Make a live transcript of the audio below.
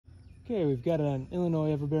Okay, we've got an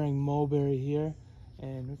Illinois Everbearing Mulberry here,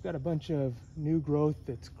 and we've got a bunch of new growth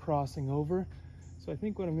that's crossing over. So I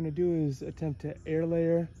think what I'm going to do is attempt to air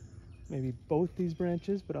layer maybe both these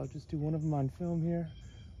branches, but I'll just do one of them on film here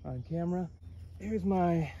on camera. Here's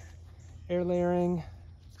my air layering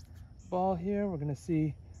ball here. We're going to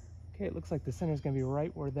see, okay, it looks like the center is going to be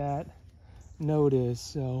right where that node is.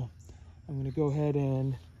 So I'm going to go ahead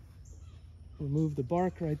and remove the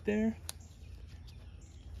bark right there.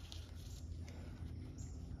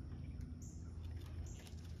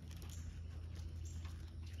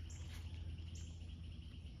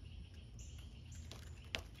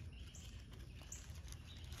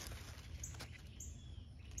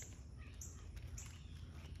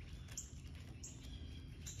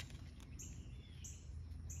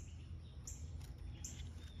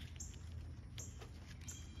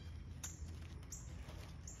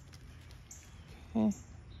 Okay.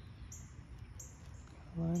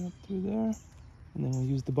 Line up through there, and then we'll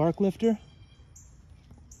use the bark lifter.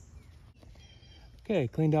 Okay,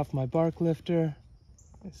 cleaned off my bark lifter.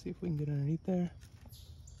 Let's see if we can get underneath there.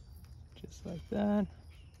 Just like that.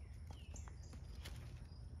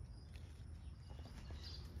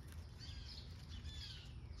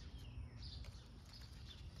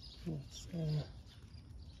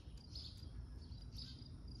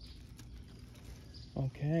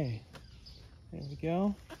 Okay, there we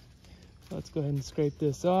go. Let's go ahead and scrape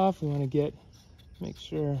this off. We want to make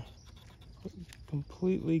sure we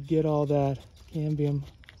completely get all that cambium.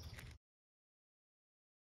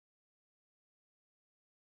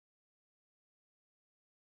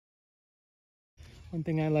 One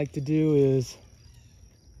thing I like to do is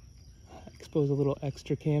expose a little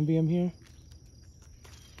extra cambium here,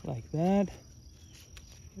 like that.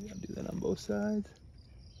 Maybe I'll do that on both sides.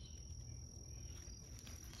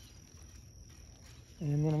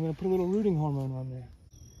 And then I'm going to put a little rooting hormone on there.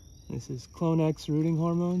 This is Clone-X rooting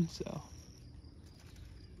hormone, so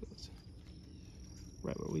goes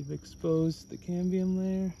right where we've exposed the cambium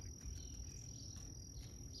layer.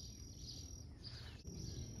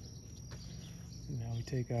 And now we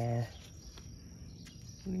take our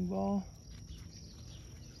rooting ball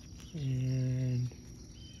and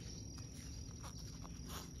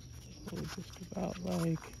hold it just about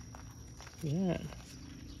like that.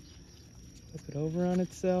 Flip it over on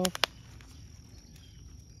itself.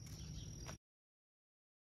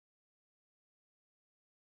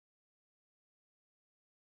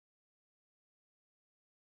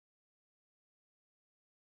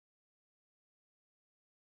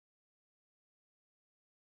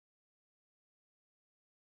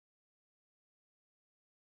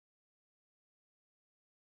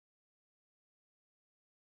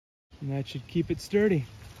 And that should keep it sturdy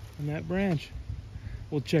on that branch.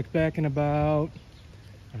 We'll check back in about,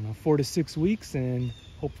 I don't know, 4 to 6 weeks, and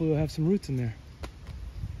hopefully we'll have some roots in there.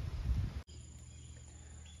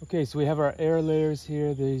 Okay, so we have our air layers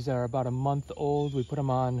here. These are about a month old. We put them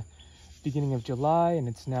on beginning of July, and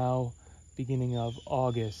it's now beginning of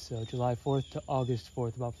August. So July 4th to August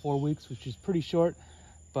 4th, about 4 weeks, which is pretty short.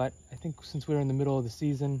 But I think since we're in the middle of the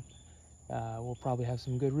season, we'll probably have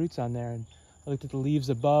some good roots on there. And I looked at the leaves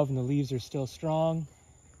above, and the leaves are still strong.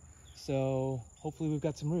 So hopefully we've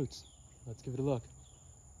got some roots. Let's give it a look.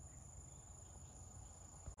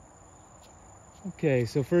 Okay,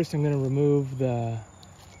 so first I'm going to remove the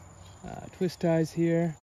twist ties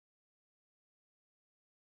here.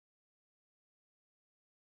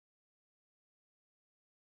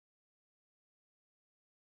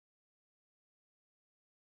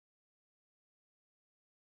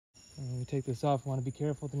 And when we take this off, we want to be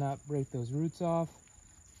careful to not break those roots off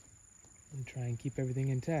and try and keep everything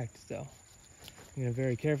intact. So I'm going to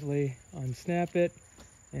very carefully unsnap it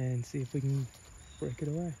and see if we can break it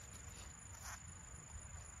away.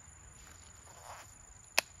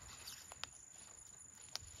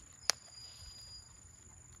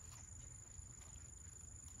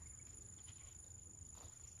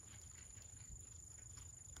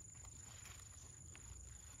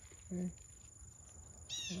 Okay.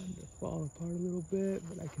 Starting to fall apart a little bit,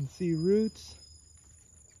 but I can see roots.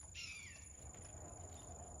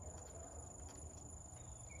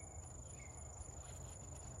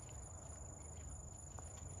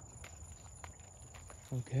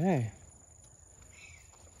 Okay.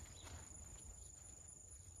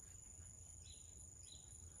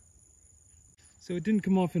 So it didn't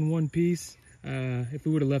come off in one piece. If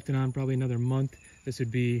we would have left it on probably another month, this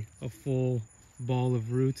would be a full ball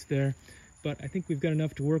of roots there. But I think we've got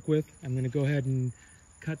enough to work with. I'm going to go ahead and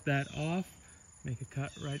cut that off, make a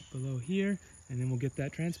cut right below here, and then we'll get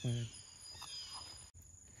that transplanted.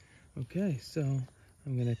 Okay, so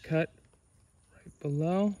I'm going to cut right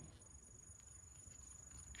below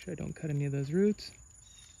sure I don't cut any of those roots.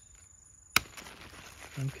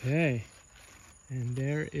 Okay, and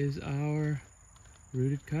there is our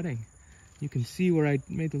rooted cutting. You can see where I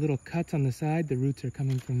made the little cuts on the side. The roots are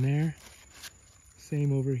coming from there.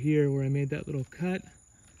 Same over here where I made that little cut.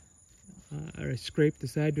 I scraped the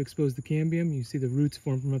side to expose the cambium. You see the roots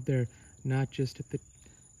form from up there, not just at the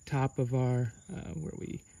top of our, where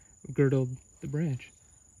we girdled the branch.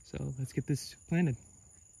 So let's get this planted.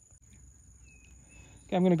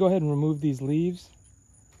 Okay, I'm gonna go ahead and remove these leaves,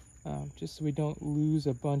 just so we don't lose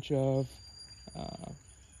a bunch of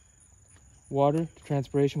water to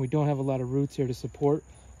transpiration. We don't have a lot of roots here to support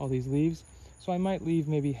all these leaves. So I might leave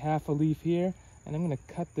maybe half a leaf here, and I'm gonna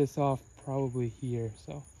cut this off probably here.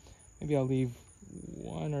 So maybe I'll leave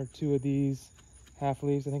 1 or 2 of these half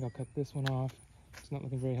leaves. I think I'll cut this one off. It's not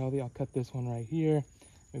looking very healthy. I'll cut this one right here,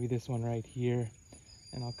 maybe this one right here,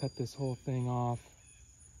 and I'll cut this whole thing off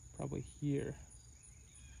probably here.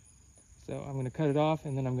 So I'm gonna cut it off,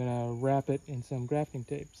 and then I'm gonna wrap it in some grafting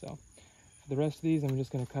tape. So for the rest of these, I'm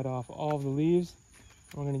just gonna cut off all of the leaves.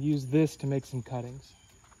 We're gonna use this to make some cuttings.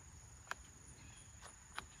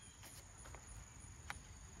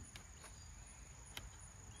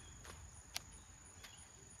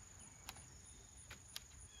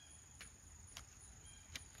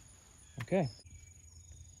 Okay,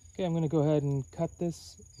 I'm going to go ahead and cut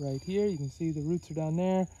this right here. You can see the roots are down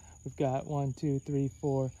there. We've got 1, 2, 3,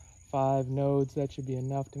 4, 5 nodes. That should be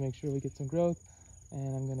enough to make sure we get some growth.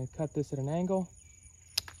 And I'm going to cut this at an angle.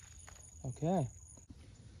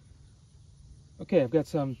 Okay, I've got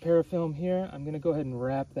some parafilm here. I'm going to go ahead and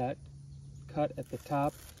wrap that cut at the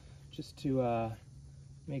top just to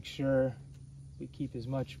make sure we keep as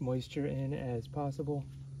much moisture in as possible.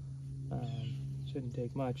 Shouldn't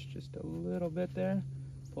take much, just a little bit there.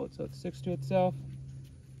 Pull it so it sticks to itself,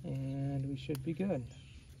 and we should be good.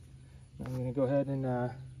 I'm going to go ahead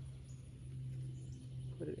and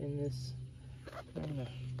put it in this. I'm going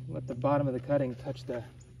to let the bottom of the cutting touch the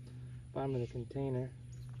bottom of the container.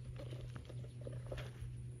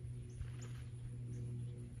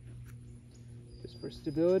 Just for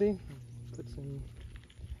stability, put some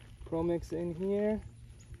Pro Mix in here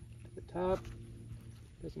to the top.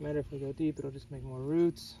 Doesn't matter if we go deep, it'll just make more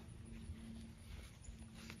roots.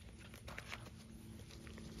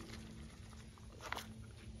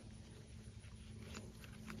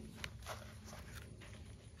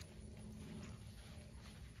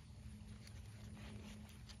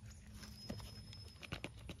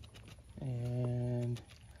 And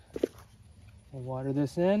we'll water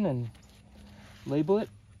this in and label it.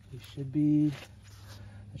 That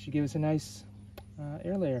should give us a nice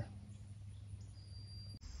air layer.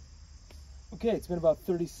 Okay, it's been about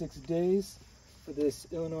 36 days for this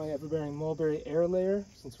Illinois Everbearing Mulberry air layer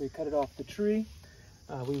since we cut it off the tree.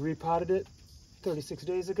 We repotted it 36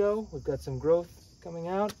 days ago. We've got some growth coming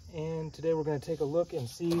out, and today we're going to take a look and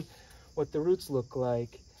see what the roots look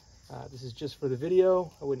like. This is just for the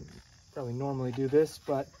video. I wouldn't probably normally do this,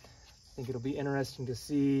 but I think it'll be interesting to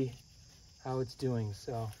see how it's doing.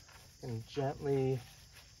 So I'm going to gently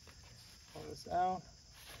pull this out.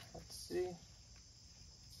 Let's see.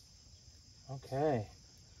 Okay,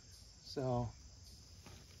 so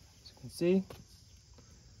as you can see,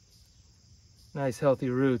 nice healthy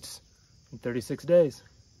roots in 36 days.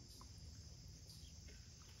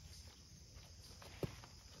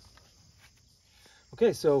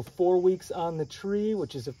 Okay, so 4 weeks on the tree,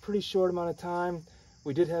 which is a pretty short amount of time.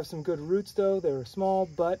 We did have some good roots though. They were small,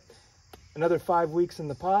 but another 5 weeks in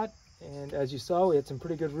the pot. And as you saw, we had some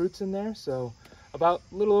pretty good roots in there. So about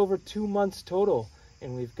a little over 2 months total.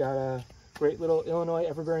 And we've got a great little Illinois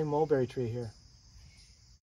Everbearing Mulberry tree here.